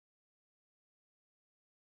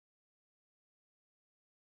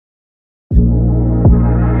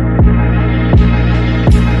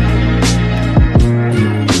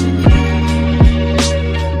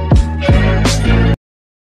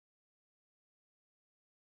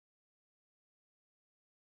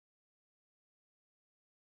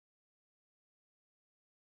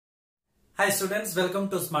Hi students, welcome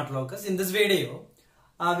to Smart Locus. In this video,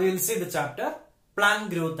 we will see the chapter Plant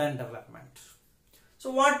Growth and Development. So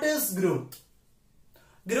what is growth?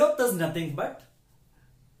 Growth is nothing but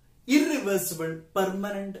irreversible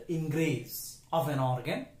permanent increase of an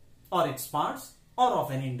organ or its parts or of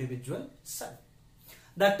an individual cell.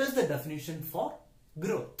 That is the definition for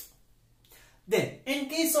growth. Then in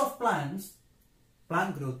case of plants,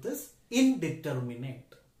 plant growth is indeterminate.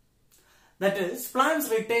 That is, plants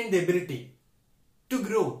retain the ability to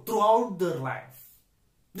grow throughout their life.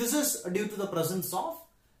 This is due to the presence of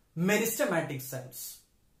meristematic cells.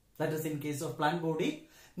 That is, in case of plant body,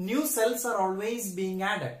 new cells are always being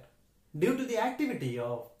added due to the activity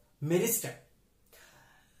of meristem.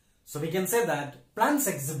 So we can say that plants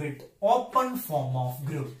exhibit open form of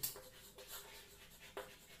growth.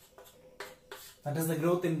 That is the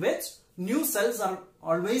growth in which new cells are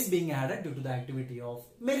always being added due to the activity of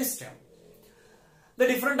meristem. The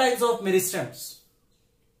different types of meristems,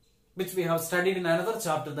 which we have studied in another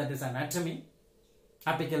chapter, that is anatomy: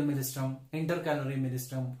 apical meristem, intercalary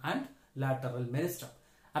meristem and lateral meristem.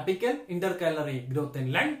 Apical, intercalary, growth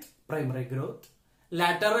in length, primary growth;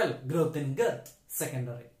 lateral, growth in girth,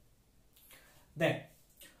 secondary. Then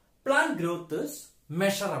plant growth is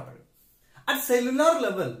measurable. At cellular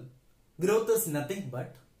level, growth is nothing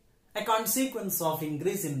but a consequence of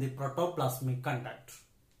increase in the protoplasmic content.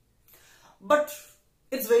 But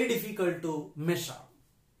it's very difficult to measure.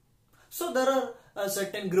 So there are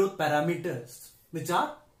certain growth parameters which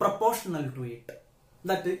are proportional to it.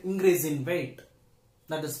 That increase in weight,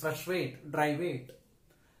 that is fresh weight, dry weight.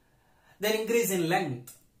 Then increase in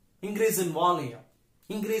length, increase in volume,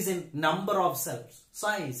 increase in number of cells,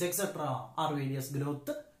 size, etc. are various growth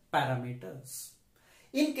parameters.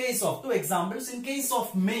 In case of, two examples, in case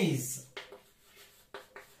of maize,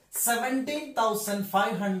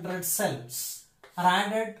 17,500 cells are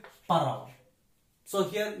added per hour. So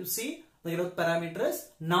here you see the growth parameter is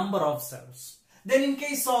number of cells. Then in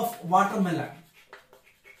case of watermelon,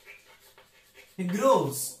 it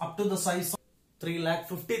grows up to the size of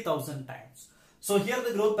 350,000 times. So here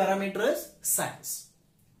the growth parameter is size.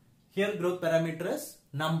 Here growth parameter is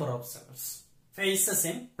number of cells. Phases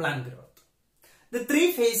in plant growth. The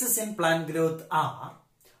three phases in plant growth are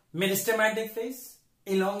meristematic phase,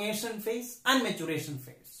 elongation phase and maturation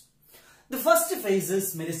phase. The first phase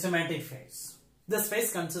is meristematic phase. This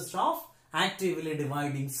phase consists of actively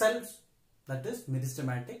dividing cells, that is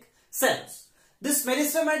meristematic cells. These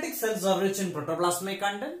meristematic cells are rich in protoplasmic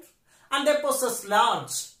content and they possess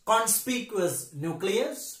large conspicuous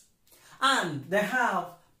nucleus and they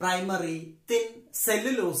have primary thin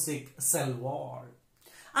cellulosic cell wall.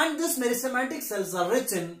 And these meristematic cells are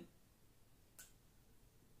rich in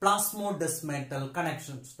plasmodesmatal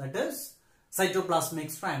connections, that is cytoplasmic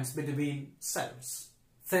strands between cells.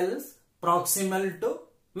 Cells proximal to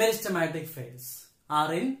meristematic phase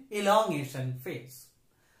are in elongation phase.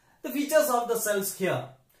 The features of the cells here: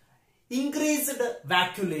 increased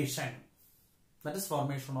vacuolation, that is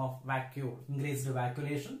formation of vacuole, increased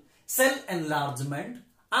vacuolation, cell enlargement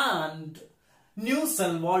and new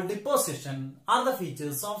cell wall deposition are the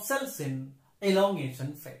features of cells in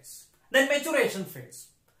elongation phase. Then maturation phase,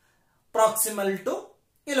 proximal to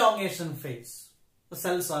elongation phase. The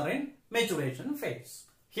cells are in maturation phase.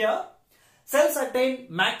 Here, cells attain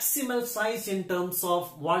maximal size in terms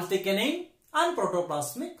of wall thickening and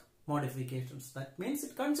protoplasmic modifications. That means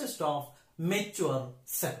it consists of mature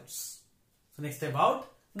cells. So next, about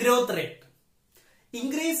growth rate.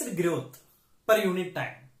 Increased growth per unit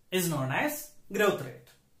time is known as growth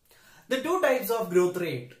rate. The two types of growth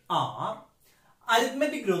rate are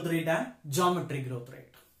arithmetic growth rate and geometric growth rate.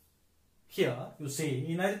 Here you see,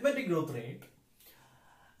 in arithmetic growth rate,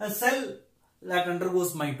 a cell that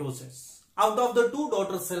undergoes mitosis, out of the two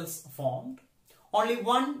daughter cells formed, only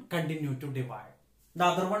one continue to divide. The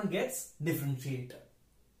other one gets differentiated.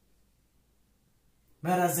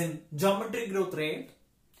 Whereas in geometric growth rate,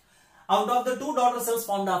 out of the two daughter cells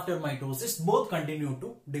formed after mitosis, both continue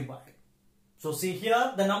to divide. So see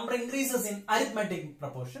here, the number increases in arithmetic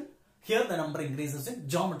proportion. Here the number increases in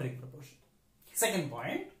geometric proportion. Second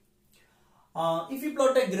point, if you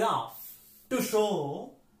plot a graph to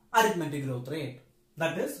show arithmetic growth rate,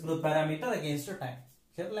 that is growth parameter against time.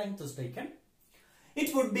 Here length is taken.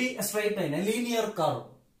 It would be a straight line, a linear curve.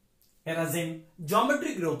 Whereas in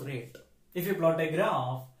geometric growth rate, if you plot a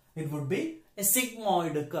graph, it would be a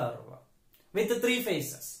sigmoid curve with three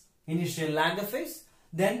phases. Initial lag phase,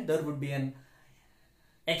 then there would be an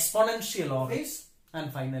exponential phase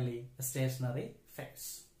and finally a stationary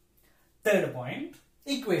phase. Third point,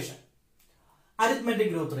 equation.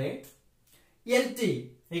 Arithmetic growth rate, LT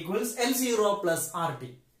equals L0 plus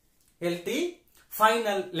RT. LT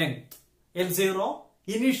final length, L0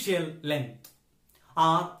 initial length,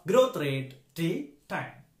 R growth rate, T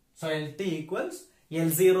time. So LT equals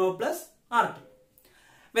L0 plus RT.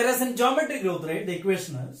 Whereas in geometric growth rate, the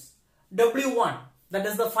equation is W1, that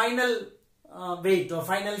is the final weight or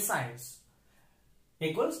final size,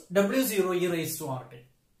 equals W0 e raised to RT.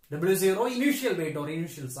 W0 initial weight or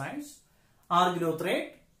initial size, R growth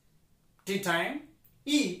rate, T time,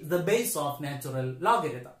 E is the base of natural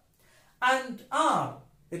logarithm, and R,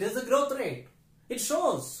 it is the growth rate. It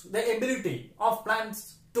shows the ability of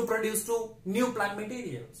plants to produce new plant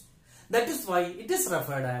materials. That is why it is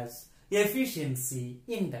referred as efficiency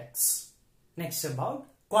index. Next, about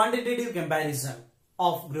quantitative comparison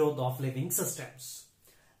of growth of living systems.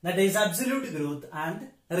 That is absolute growth and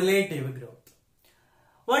relative growth.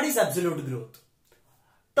 What is absolute growth?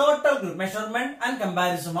 Total growth, measurement and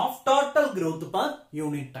comparison of total growth per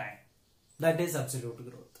unit time. That is absolute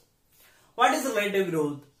growth. What is relative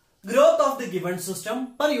growth? Growth of the given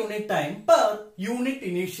system per unit time per unit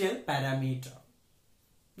initial parameter.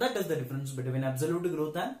 That is the difference between absolute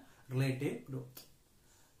growth and relative growth.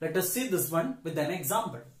 Let us see this one with an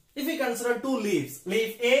example. If we consider two leaves,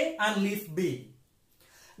 leaf A and leaf B.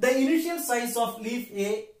 The initial size of leaf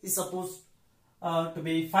A is supposed to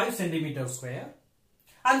be 5 cm square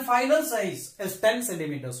and final size is 10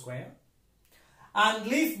 cm square, and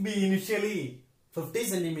leaf B initially 50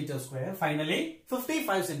 cm square, finally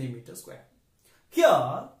 55 cm square.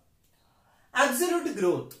 Here absolute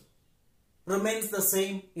growth remains the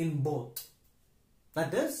same in both.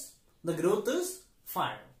 That is, the growth is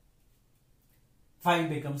 5. 5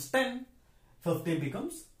 becomes 10, 50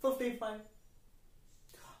 becomes 55.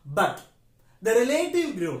 But the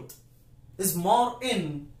relative growth is more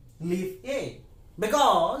in leaf A,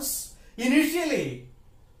 because initially,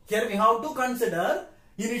 here we have to consider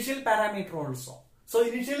initial parameter also. So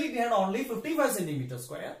initially we had only 55 cm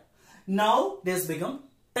square. Now it has become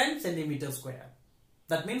 10 cm square.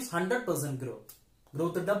 That means 100% growth.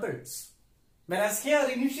 Growth doubles. Whereas here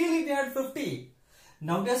initially we had 50.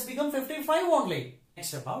 Now it has become 55 only.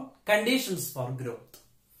 Next, about conditions for growth.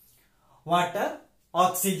 Water,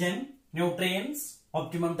 oxygen, nutrients,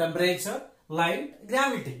 optimum temperature, light,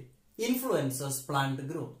 gravity influences plant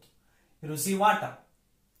growth. You see water.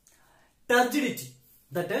 Turgidity,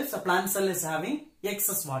 that is, a plant cell is having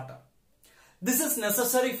excess water. This is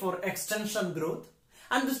necessary for extension growth,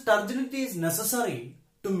 and this turgidity is necessary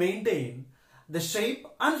to maintain the shape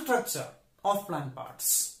and structure of plant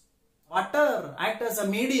parts. Water acts as a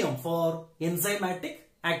medium for enzymatic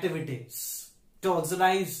activities to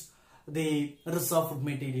oxidize the reserve food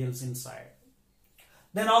materials inside.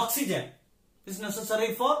 Then oxygen is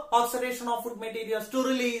necessary for oxidation of food materials to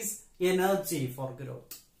release energy for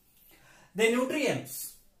growth. The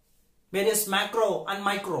nutrients, various macro and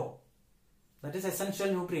micro, that is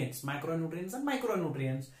essential nutrients, macronutrients and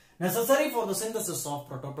micronutrients, necessary for the synthesis of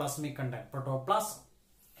protoplasmic content, protoplasm.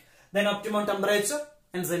 Then optimum temperature,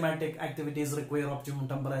 enzymatic activities require optimum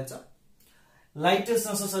temperature. Light is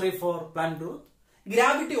necessary for plant growth.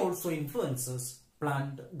 Gravity also influences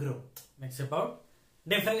plant growth. Next, about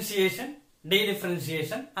differentiation,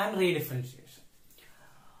 dedifferentiation and redifferentiation.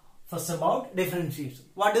 First, about differentiation.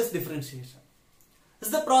 What is differentiation? It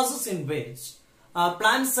is the process in which a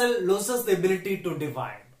plant cell loses the ability to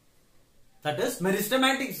divide. That is,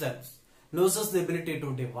 meristematic cells loses the ability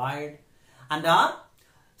to divide and are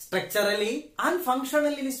structurally and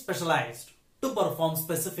functionally specialized to perform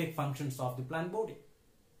specific functions of the plant body.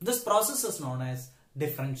 This process is known as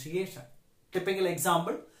differentiation. Typical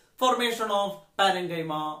example, formation of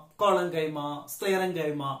parenchyma, collenchyma,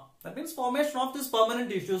 sclerenchyma. That means formation of these permanent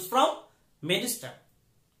tissues from meristem.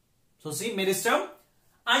 So see, meristem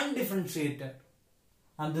undifferentiated,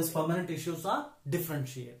 and these permanent tissues are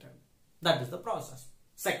differentiated. That is the process.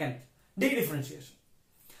 Second, dedifferentiation.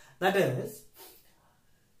 That is,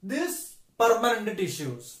 these permanent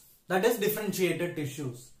tissues, that is differentiated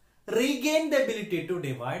tissues, regain the ability to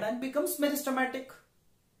divide and becomes meristematic.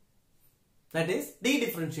 That is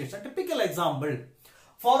dedifferentiation. Typical example,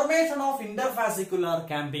 formation of interfascicular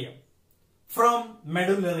cambium from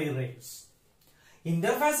medullary rays.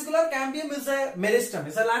 Interfascicular cambium is a meristem,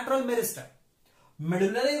 is a lateral meristem.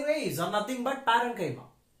 Medullary rays are nothing but parenchyma.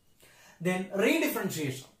 Then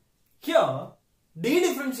redifferentiation. Here,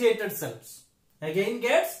 dedifferentiated cells again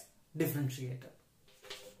gets differentiated.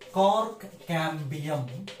 Cork cambium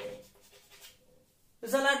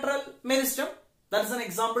is a lateral meristem. That is an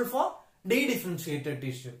example for dedifferentiated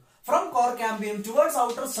tissue. From cork cambium towards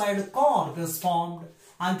outer side, cork is formed,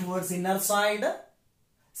 and towards inner side,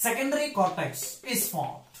 secondary cortex is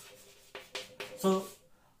formed. So,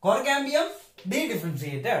 cork cambium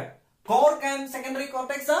dedifferentiated, Cork and secondary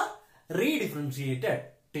cortex are redifferentiated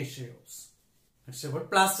tissues. Next about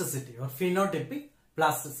plasticity or phenotypic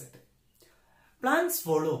plasticity. Plants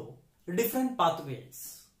follow different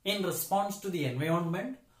pathways in response to the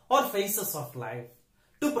environment or phases of life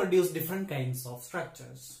to produce different kinds of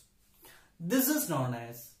structures. This is known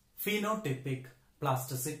as phenotypic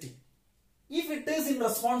plasticity. If it is in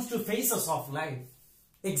response to phases of life,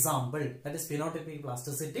 example, that is phenotypic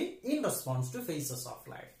plasticity in response to phases of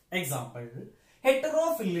life. Example,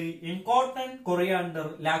 heterophily in cotton,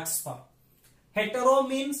 coriander, larkspur. Hetero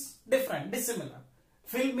means different, dissimilar.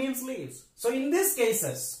 Phyll means leaves. So in these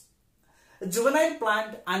cases, juvenile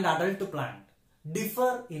plant and adult plant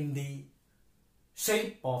differ in the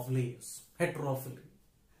shape of leaves. Heterophily.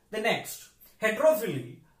 The next,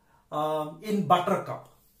 heterophily in buttercup.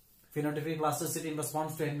 Phenotypic plasticity in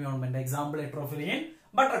response to environment. Example, heterophily in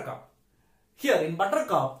buttercup. Here in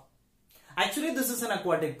buttercup, actually this is an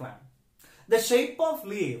aquatic plant. The shape of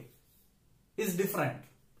leaf is different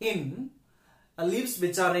in leaves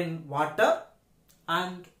which are in water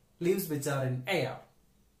and leaves which are in air.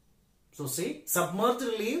 So see,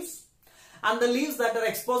 submerged leaves and the leaves that are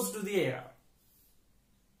exposed to the air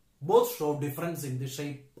both show difference in the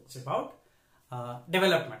shape. It's about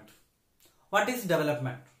development. What is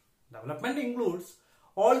development? Development includes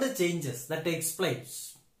all the changes that takes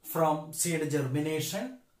place from seed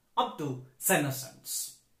germination up to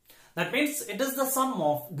senescence. That means it is the sum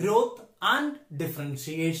of growth and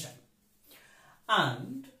differentiation.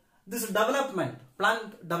 And this development,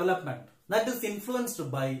 plant development, that is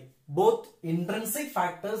influenced by both intrinsic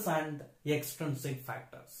factors and extrinsic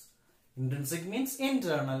factors. Intrinsic means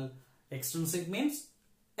internal, extrinsic means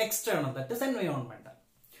external, that is environmental.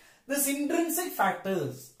 These intrinsic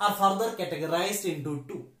factors are further categorized into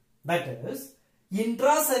two, that is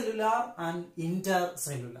intracellular and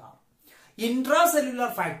intercellular.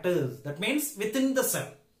 Intracellular factors, that means within the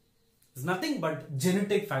cell, is nothing but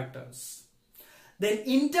genetic factors. Then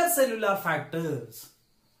intercellular factors,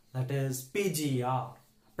 that is PGR,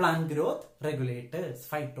 plant growth regulators,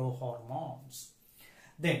 phytohormones.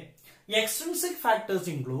 Then extrinsic factors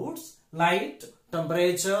includes light,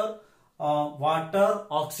 temperature, water,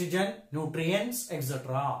 oxygen, nutrients,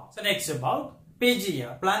 etc. So next about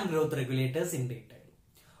PGR, plant growth regulators in detail.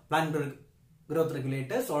 Plant growth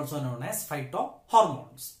regulators also known as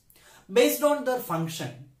phytohormones. Based on their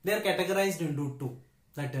function, they are categorized into two,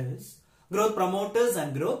 that is growth promoters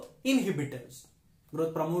and growth inhibitors.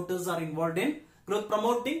 Growth promoters are involved in growth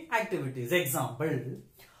promoting activities. Example,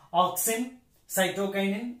 auxin,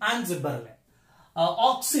 cytokinin and gibberellin.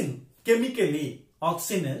 Auxin, chemically,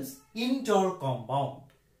 auxin is indole compound,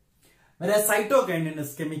 whereas cytokinin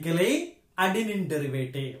is chemically adenine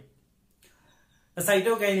derivative. A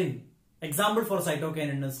cytokinin, example for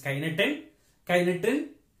cytokinin is kinetin.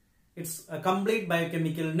 Kinetin, it's a complete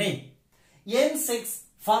biochemical name.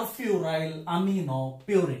 N6-furfuryl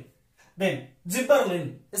aminopurine. Then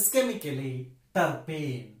gibberellin is chemically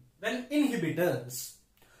terpene. Then inhibitors,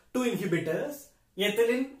 two inhibitors,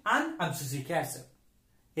 ethylene and abscisic acid.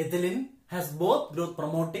 Ethylene has both growth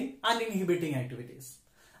promoting and inhibiting activities,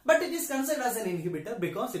 but it is considered as an inhibitor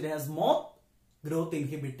because it has more growth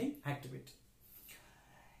inhibiting activity.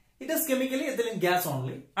 It is chemically ethylene gas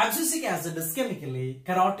only. Abscisic acid is chemically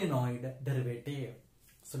carotenoid derivative.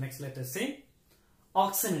 So next let us see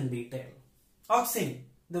auxin in detail. Auxin,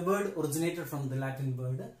 the word originated from the Latin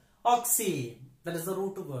word auxine, that is the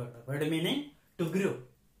root word meaning to grow.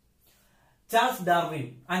 Charles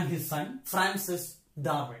Darwin and his son Francis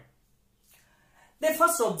Darwin, they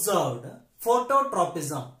first observed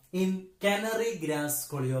phototropism in canary grass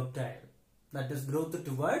coleoptile, that is growth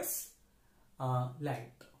towards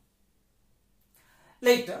light.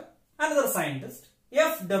 Later, another scientist,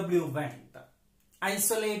 F.W. Wendt,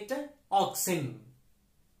 isolated auxin.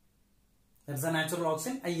 There is a natural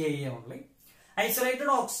auxin, IAA only. Isolated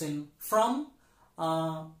auxin from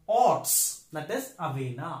oats, that is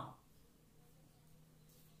avena.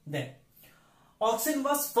 Then, auxin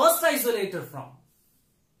was first isolated from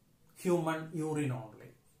human urine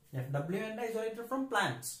only. FW and isolated from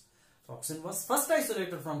plants. So, auxin was first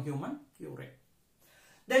isolated from human urine.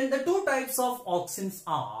 Then the two types of auxins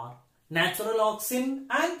are natural auxin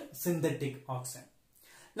and synthetic auxin.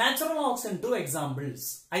 Natural auxin, two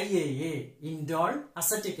examples, IAA, indole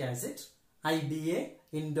acetic acid, IBA,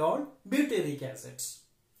 indole butyric acid.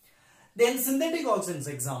 Then synthetic auxins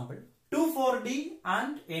example, 2,4-D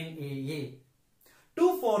and NAA.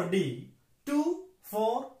 2,4-D,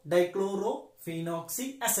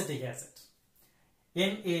 2,4-dichlorophenoxyacetic acid.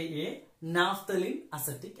 NAA, naphthalene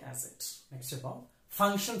acetic acid. Next about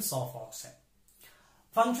functions of auxin.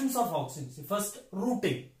 Functions of auxin. First,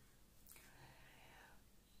 rooting.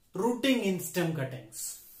 rooting in stem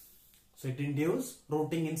cuttings. So it induces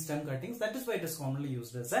rooting in stem cuttings. That is why it is commonly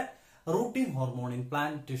used as a rooting hormone in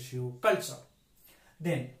plant tissue culture.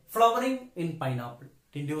 Then flowering in pineapple.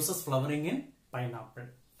 It induces flowering in pineapple.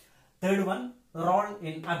 Third one, role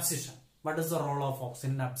in abscission. What is the role of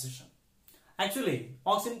auxin in abscission? Actually,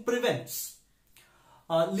 auxin prevents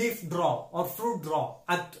leaf draw or fruit draw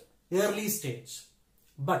at early stage,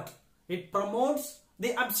 but it promotes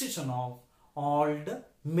the abscission of old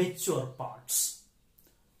mature parts.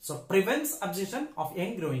 So prevents abscission of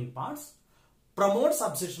young growing parts, promotes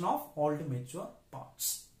abscission of old mature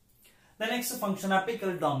parts. The next function,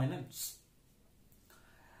 apical dominance.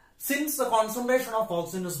 Since the concentration of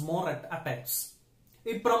auxin is more at apex,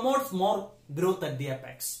 it promotes more growth at the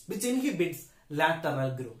apex, which inhibits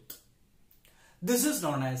lateral growth. This is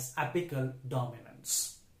known as apical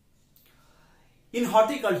dominance. In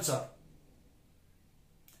horticulture,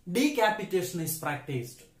 decapitation is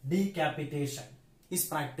practiced. Decapitation is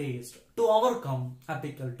practiced to overcome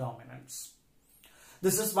apical dominance.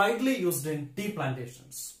 This is widely used in tea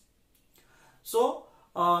plantations. So,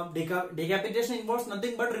 decapitation involves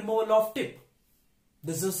nothing but removal of tip.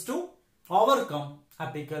 This is to overcome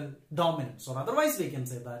apical dominance, or otherwise we can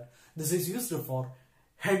say that this is used for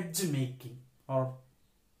hedge making or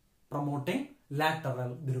promoting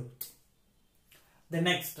lateral growth. The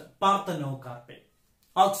next, parthenocarpy.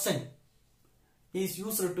 Auxin is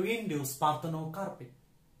used to induce parthenocarpy,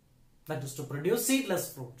 that is to produce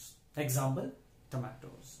seedless fruits. Example,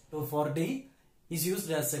 tomatoes. 2,4-D is used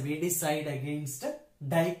as a weedicide against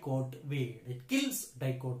dicot weed. It kills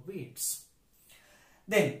dicot weeds.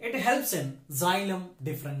 Then it helps in xylem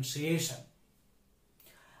differentiation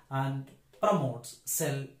and promotes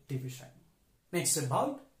cell division. Next,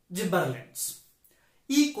 about gibberellins.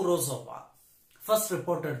 E. Kurosawa first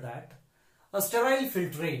reported that sterile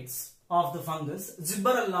filtrates of the fungus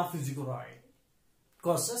Gibberella fusiculae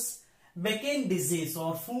causes Beckane disease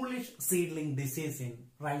or foolish seedling disease in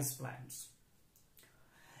rice plants.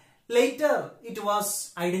 Later, it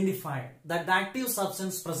was identified that the active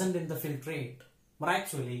substance present in the filtrate were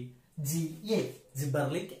actually GA,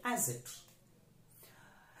 gibberellic acid.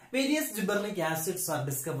 Various gibberellic acids are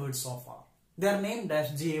discovered so far. They are named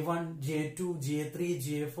as GA1, GA2, GA3,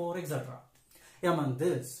 GA4, etc. Among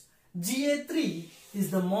this, GA3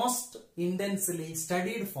 is the most intensely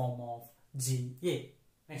studied form of GA.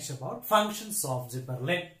 Next, about functions of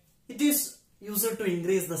gibberellin. It is used to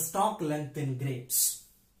increase the stalk length in grapes.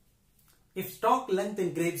 If stalk length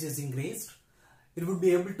in grapes is increased, it would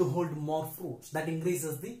be able to hold more fruits. That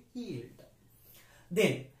increases the yield.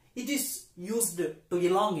 Then, it is used to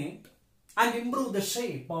elongate and improve the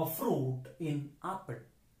shape of fruit in apple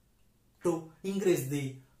to increase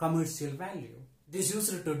the commercial value. It is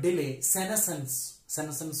used to delay senescence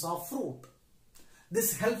of fruit.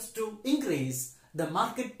 This helps to increase the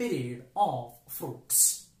market period of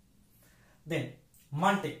fruits. Then,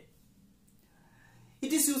 malting.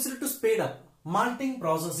 It is used to speed up malting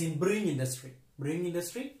process in brewing industry. Brewing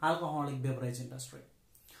industry, alcoholic beverage industry.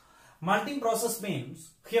 Malting process means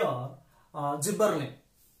here gibberellin.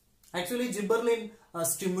 Actually, gibberellin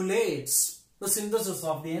stimulates the synthesis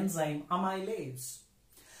of the enzyme amylase.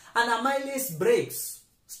 And amylase breaks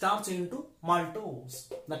starch into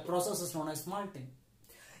maltose. That process is known as malting.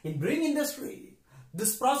 In brewing industry,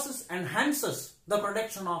 this process enhances the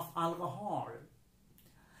production of alcohol.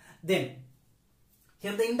 Then,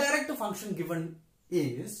 here the indirect function given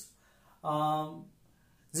is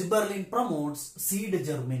gibberellin promotes seed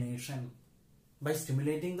germination by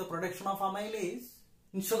stimulating the production of amylase.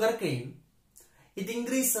 In sugarcane, it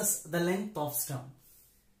increases the length of stem.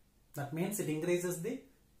 That means it increases the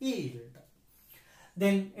yield.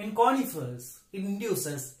 Then in conifers, it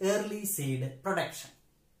induces early seed production.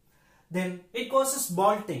 Then it causes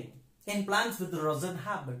bolting in plants with rosette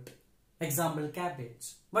habit. Example,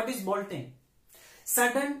 cabbage. What is bolting?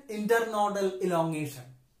 Sudden internodal elongation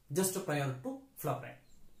just prior to flowering.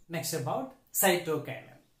 Next, about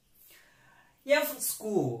cytokinin. F.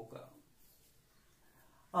 Skoog,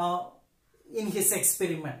 in his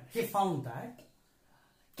experiment, he found that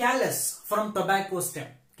callus from tobacco stem.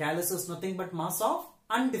 Callus is nothing but mass of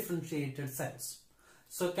undifferentiated cells.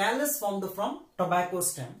 So callus formed from tobacco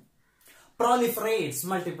stem proliferates,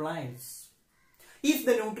 multiplies, if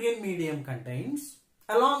the nutrient medium contains,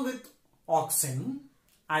 along with auxin,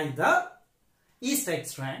 either yeast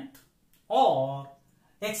extract or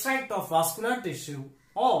extract of vascular tissue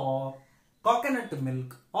or coconut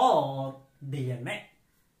milk or DNA.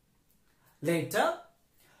 Later,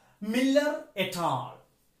 Miller et al.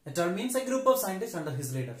 Et al. Means a group of scientists under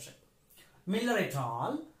his leadership. Miller et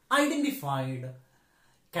al. Identified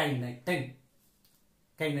kynetin.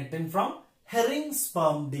 kinetin from herring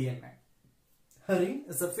sperm DNA. Herring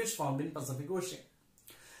is a fish found in Pacific Ocean.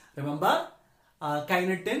 Remember,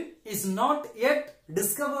 kinetin is not yet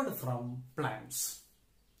discovered from plants.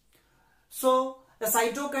 So, a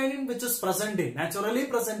cytokinin which is naturally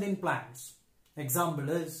present in plants. Example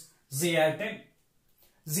is zeatin.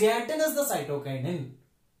 Zeatin is the cytokinin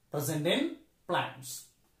present in plants.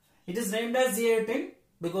 It is named as zeatin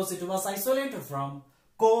because it was isolated from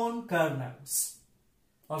corn kernels,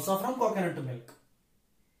 also from coconut milk.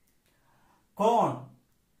 Corn,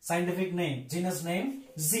 scientific name, genus name,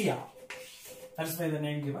 Zea. That's why the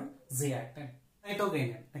name given, zeatin.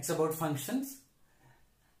 Cytokinin. Next about functions.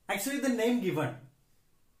 Actually the name given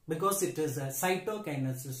because it is a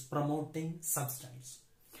cytokinesis promoting substance.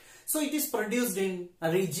 So it is produced in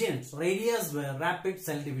areas where rapid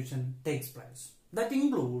cell division takes place. That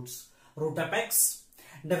includes root apex,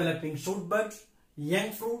 developing shoot bud,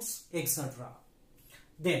 young fruits, etc.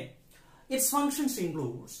 Then its functions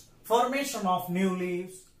includes formation of new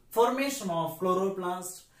leaves, formation of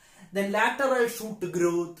chloroplast, then lateral shoot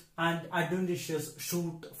growth and adventitious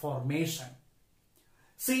shoot formation.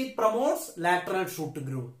 See, it promotes lateral shoot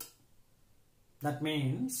growth. That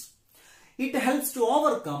means it helps to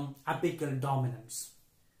overcome apical dominance.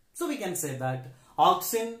 So we can say that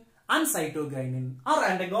auxin and cytokinin are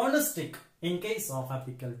antagonistic in case of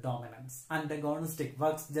apical dominance. Antagonistic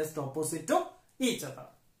works just opposite to each other.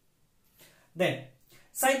 Then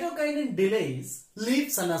cytokinin delays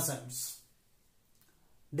leaf senescence.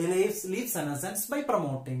 Delays leaf senescence by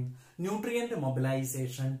promoting nutrient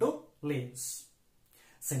mobilization to leaves.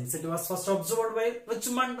 Since it was first observed by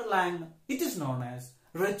Richmond-Lang, it is known as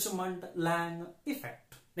Richmond-Lang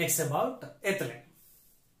effect. Next about ethylene.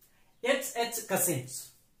 H.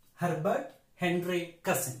 Cousins, Herbert Henry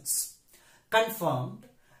Cousins, confirmed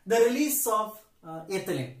the release of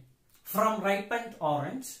ethylene from ripened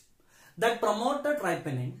orange that promoted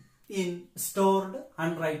ripening in stored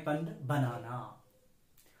unripened banana.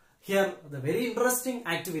 Here the very interesting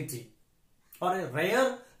activity or a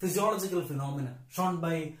rare physiological phenomenon shown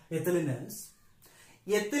by ethylene is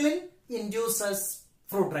ethylene induces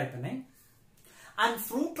fruit ripening and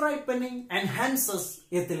fruit ripening enhances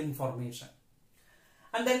ethylene formation.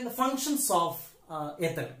 And then the functions of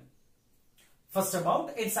ethylene. First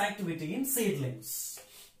about its activity in seedlings.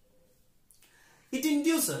 It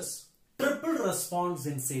induces triple response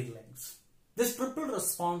in seedlings. This triple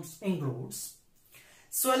response includes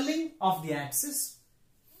swelling of the axis,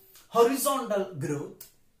 horizontal growth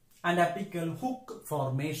and apical hook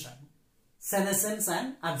formation, senescence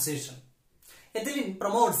and abscission. Ethylene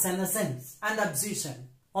promotes senescence and abscission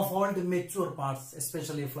of all the mature parts,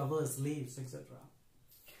 especially flowers, leaves, etc.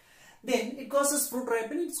 Then it causes fruit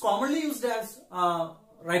ripening. It's commonly used as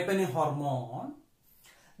ripening hormone.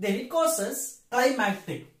 Then it causes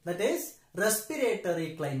climactic, that is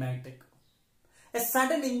respiratory climactic. A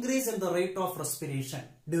sudden increase in the rate of respiration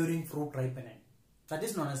during fruit ripening. That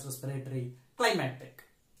is known as respiratory climactic.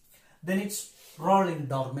 Then its role in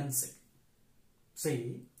dormancy.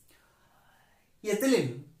 See,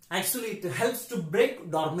 ethylene actually it helps to break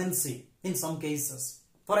dormancy in some cases.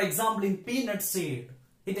 For example, in peanut seed,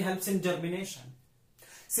 it helps in germination.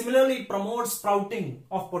 Similarly, it promotes sprouting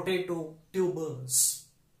of potato tubers.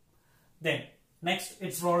 Then, next,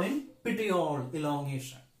 its role in petiole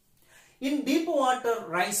elongation. In deep water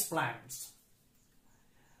rice plants,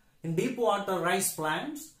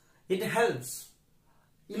 it helps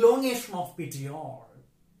elongation of petiole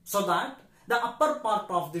so that the upper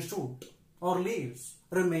part of the shoot or leaves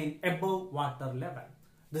remain above water level.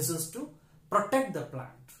 This is to protect the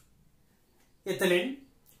plant. Ethylene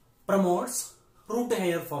promotes root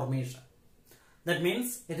hair formation. That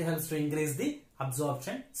means it helps to increase the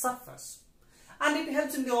absorption surface. And it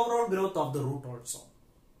helps in the overall growth of the root also.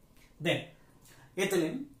 Then,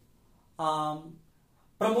 ethylene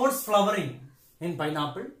promotes flowering in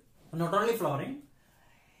pineapple. Not only flowering,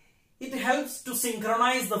 it helps to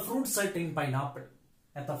synchronize the fruit set in pineapple.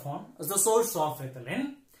 Ethaphone is the source of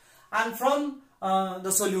ethylene. And from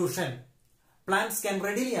the solution, plants can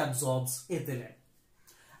readily absorb ethylene.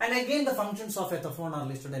 And again, the functions of ethaphone are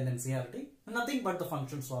listed in NCERT. Nothing but the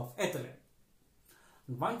functions of ethylene.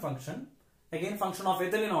 One function, again function of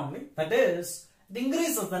ethylene only, that is, it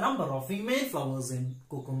increases the number of female flowers in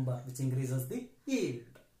cucumber, which increases the yield.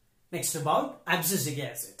 Next about abscisic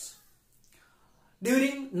acid.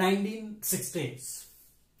 During 1960s,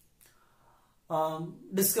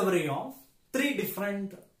 discovery of 3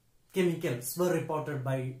 different chemicals were reported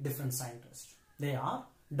by different scientists. They are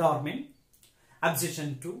dormin,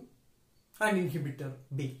 abscission 2 and inhibitor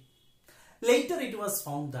B. Later it was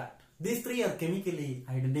found that these 3 are chemically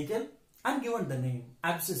identical and given the name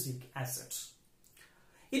abscisic acid.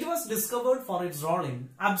 It was discovered for its role in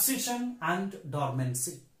abscission and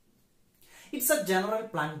dormancy. It's a general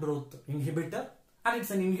plant growth inhibitor and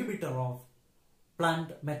it's an inhibitor of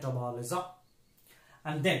plant metabolism.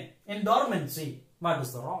 And then in dormancy, what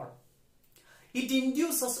is the role? It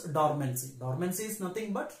induces dormancy. Dormancy is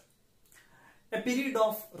nothing but a period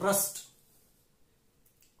of rest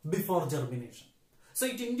before germination. So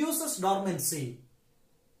it induces dormancy,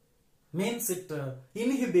 means it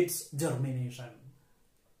inhibits germination.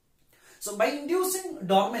 So by inducing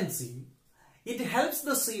dormancy, it helps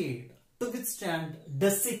the seed to withstand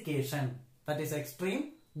desiccation, that is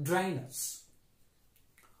extreme dryness.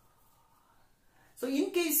 So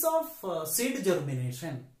in case of seed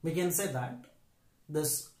germination, we can say that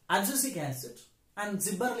this abscisic acid and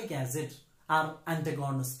gibberellic acid are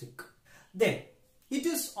antagonistic. Then it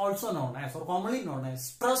is also known as, or commonly known as,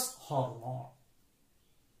 stress hormone,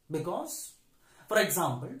 because, for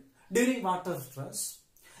example, during water stress,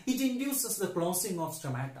 it induces the closing of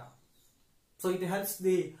stomata. So it helps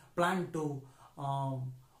the plant to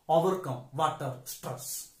overcome water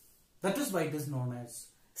stress. That is why it is known as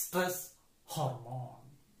stress hormone.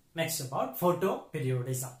 Next, about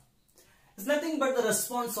photoperiodism. It's nothing but the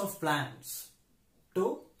response of plants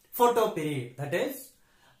to photoperiod, that is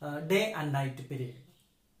day and night period.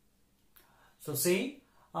 So see,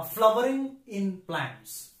 flowering in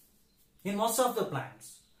plants, in most of the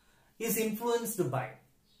plants, is influenced by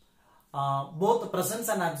both the presence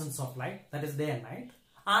and absence of light, that is day and night,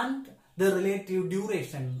 and the relative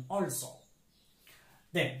duration also.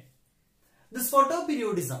 Then, this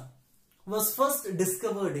photoperiodism was first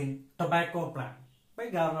discovered in tobacco plant by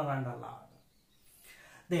Garner and Allard.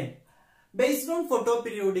 Then, based on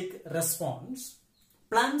photoperiodic response,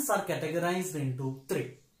 plants are categorized into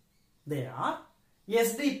three. They are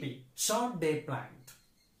SDP, short day plant.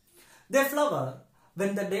 They flower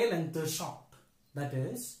when the day length is short, that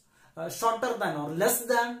is shorter than or less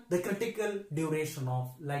than the critical duration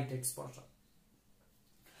of light exposure.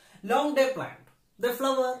 Long day plant. They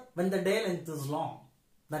flower when the day length is long.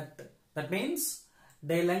 That means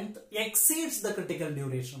day length exceeds the critical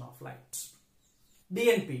duration of light.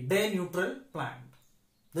 DNP, day neutral plant.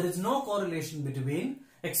 There is no correlation between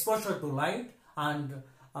exposure to light and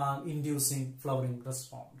inducing flowering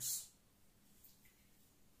response.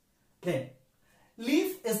 Then,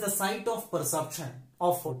 leaf is the site of perception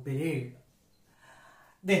of a period.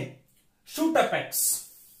 Then, shoot apex.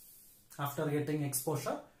 After getting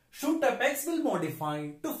exposure, shoot apex will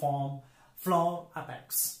modify to form flower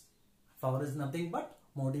apex. Flower is nothing but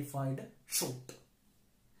modified shoot.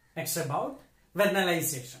 Next, about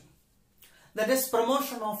vernalization. That is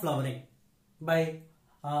promotion of flowering by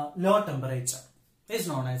low temperature is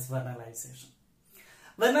known as vernalization.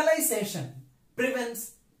 Vernalization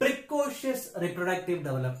prevents precocious reproductive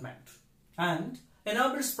development and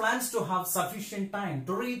enables plants to have sufficient time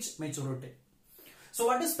to reach maturity. So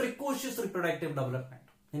what is precocious reproductive development?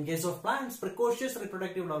 In case of plants, precocious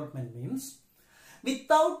reproductive development means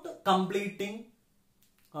without completing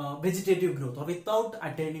vegetative growth or without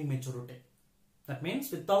attaining maturity. That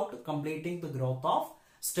means without completing the growth of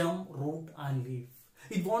stem, root and leaf.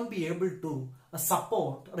 It won't be able to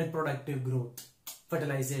support reproductive growth,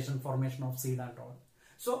 fertilization, formation of seed and all.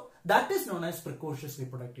 So that is known as precocious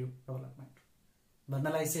reproductive development.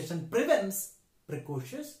 Vernalization prevents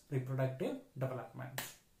precocious reproductive development.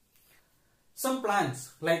 Some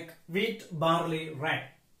plants like wheat, barley, rye,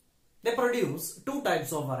 they produce two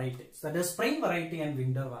types of varieties, that is spring variety and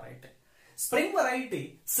winter variety. Spring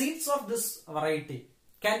variety, seeds of this variety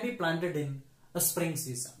can be planted in a spring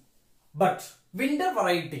season. But winter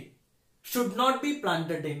variety should not be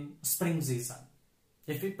planted in spring season.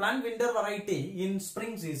 If we plant winter variety in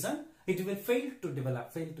spring season, it will fail to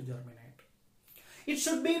develop, fail to germinate. It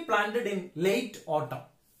should be planted in late autumn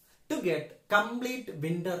to get complete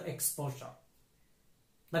winter exposure.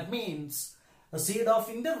 That means a seed of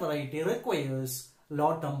winter variety requires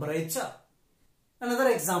low temperature. Another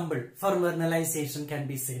example for vernalization can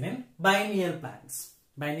be seen in biennial plants.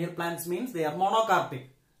 Biennial plants means they are monocarpic.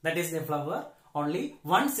 That is, they flower only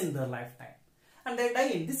once in their lifetime and they die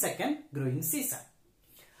in the second growing season.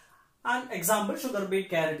 An example, sugar beet,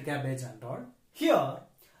 carrot, cabbage and all. Here,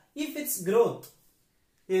 if its growth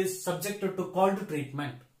is subjected to cold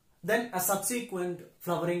treatment, then a subsequent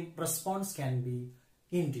flowering response can be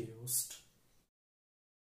induced.